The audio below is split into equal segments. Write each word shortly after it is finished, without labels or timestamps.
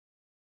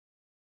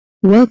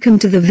Welcome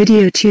to the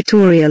video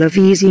tutorial of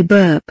eZee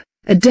BurrP,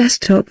 a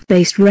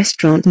desktop-based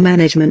restaurant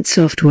management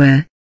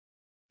software.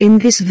 In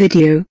this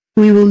video,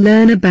 we will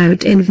learn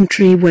about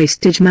inventory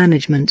wastage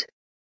management.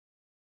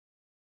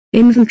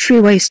 Inventory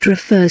waste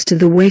refers to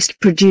the waste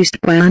produced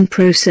by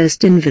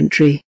unprocessed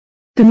inventory.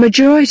 The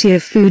majority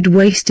of food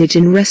wastage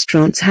in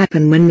restaurants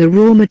happen when the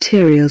raw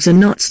materials are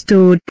not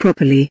stored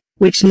properly,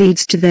 which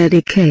leads to their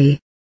decay.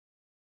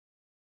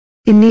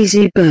 In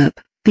eZee BurrP,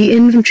 the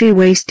inventory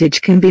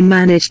wastage can be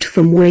managed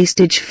from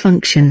Wastage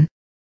function.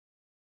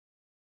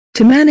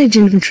 To manage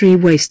inventory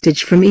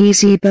wastage from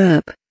eZee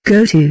BurrP,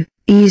 go to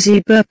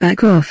eZee BurrP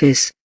Back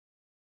Office.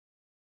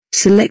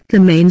 Select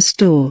the main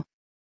store.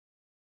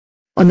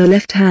 On the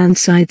left-hand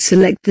side,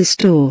 select the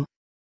store.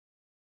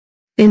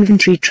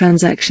 Inventory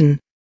transaction.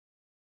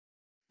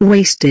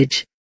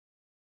 Wastage.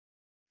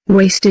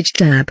 Wastage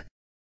tab.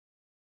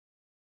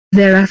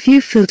 There are few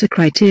filter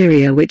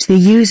criteria which the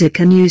user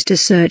can use to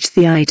search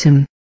the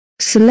item.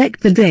 Select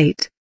the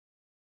date.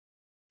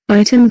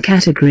 Item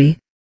category.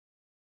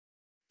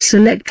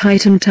 Select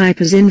item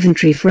type as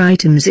inventory for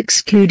items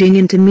excluding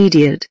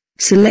intermediate.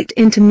 Select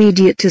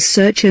intermediate to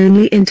search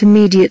only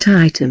intermediate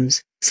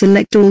items.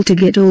 Select all to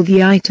get all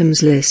the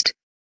items list.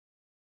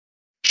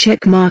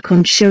 Check mark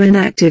on show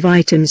inactive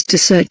items to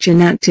search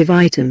inactive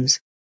items.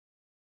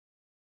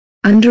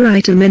 Under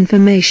item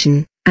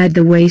information, add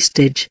the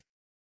wastage.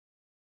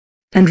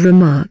 And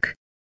remark.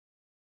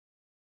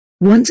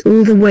 Once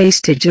all the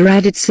wastage are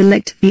added,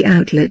 select the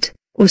outlet,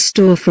 or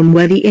store from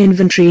where the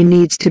inventory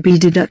needs to be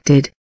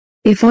deducted.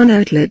 If on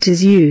outlet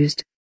is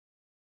used,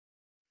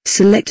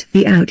 select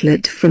the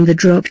outlet from the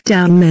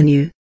drop-down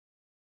menu.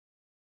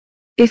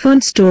 If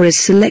on store is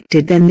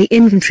selected, then the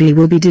inventory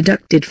will be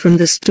deducted from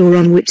the store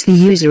on which the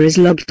user is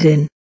logged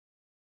in.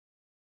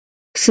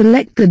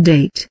 Select the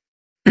date,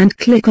 and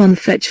click on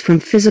Fetch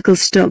from Physical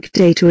Stock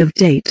Data of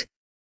Date.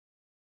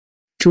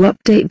 To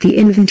update the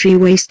inventory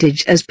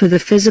wastage as per the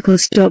physical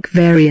stock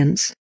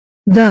variance.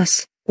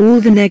 Thus, all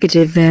the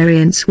negative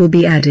variance will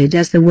be added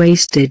as the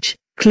wastage.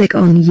 Click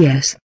on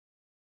Yes.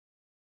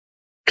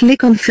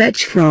 Click on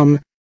Fetch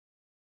from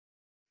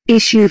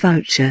Issue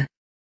Voucher.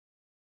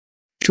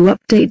 To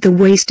update the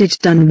wastage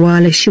done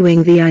while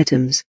issuing the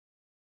items,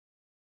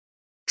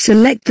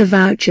 select the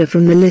voucher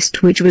from the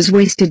list which was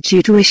wasted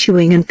due to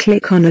issuing and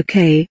click on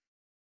OK.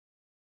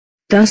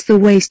 Thus the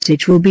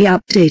wastage will be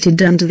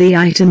updated under the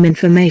item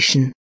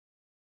information.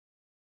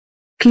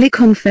 Click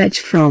on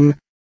Fetch from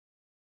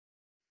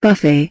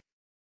Buffet.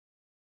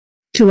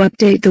 To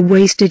update the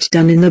wastage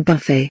done in the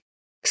buffet,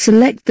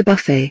 select the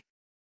buffet.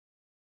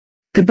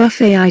 The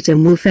buffet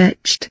item will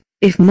fetched.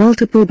 If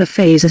multiple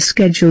buffets are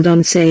scheduled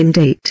on same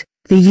date,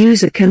 the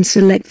user can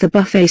select the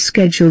buffet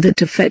scheduled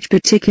to fetch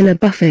particular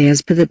buffet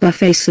as per the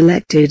buffet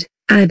selected,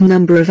 add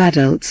number of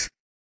adults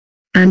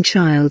and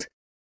child.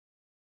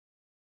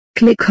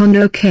 Click on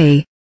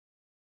OK.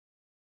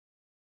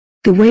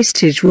 The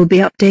wastage will be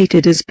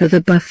updated as per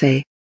the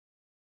buffet.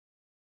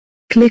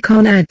 Click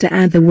on Add to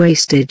add the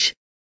wastage.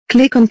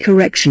 Click on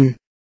Correction.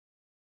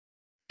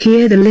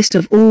 Here the list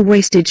of all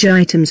wastage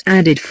items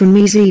added from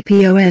eZee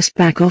POS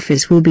back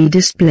office will be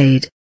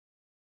displayed.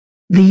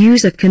 The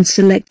user can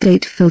select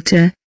Date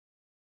Filter,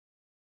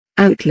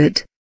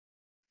 Outlet,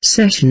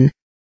 Session,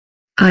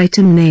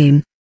 Item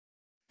Name,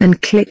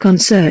 and click on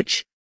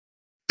Search.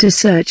 To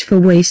search for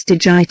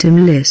wastage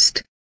item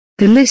list,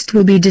 the list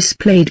will be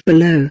displayed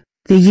below.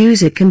 The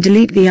user can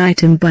delete the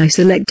item by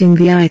selecting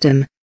the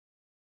item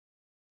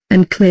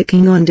and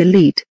clicking on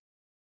Delete.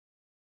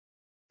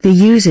 The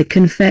user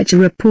can fetch a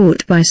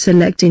report by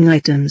selecting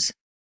items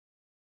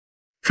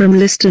from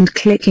list and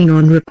clicking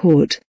on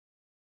Report.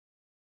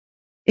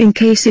 In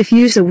case if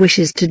user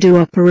wishes to do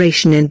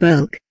operation in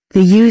bulk,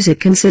 the user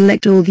can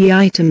select all the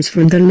items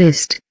from the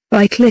list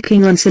by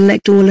clicking on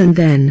Select All and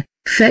then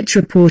fetch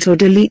report or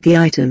delete the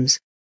items.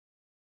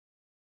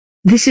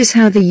 This is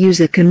how the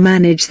user can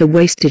manage the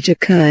wastage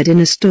occurred in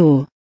a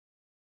store.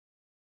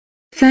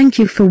 Thank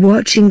you for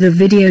watching the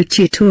video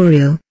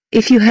tutorial.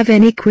 If you have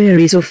any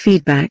queries or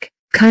feedback,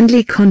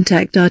 kindly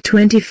contact our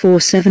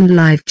 24/7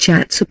 live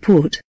chat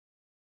support.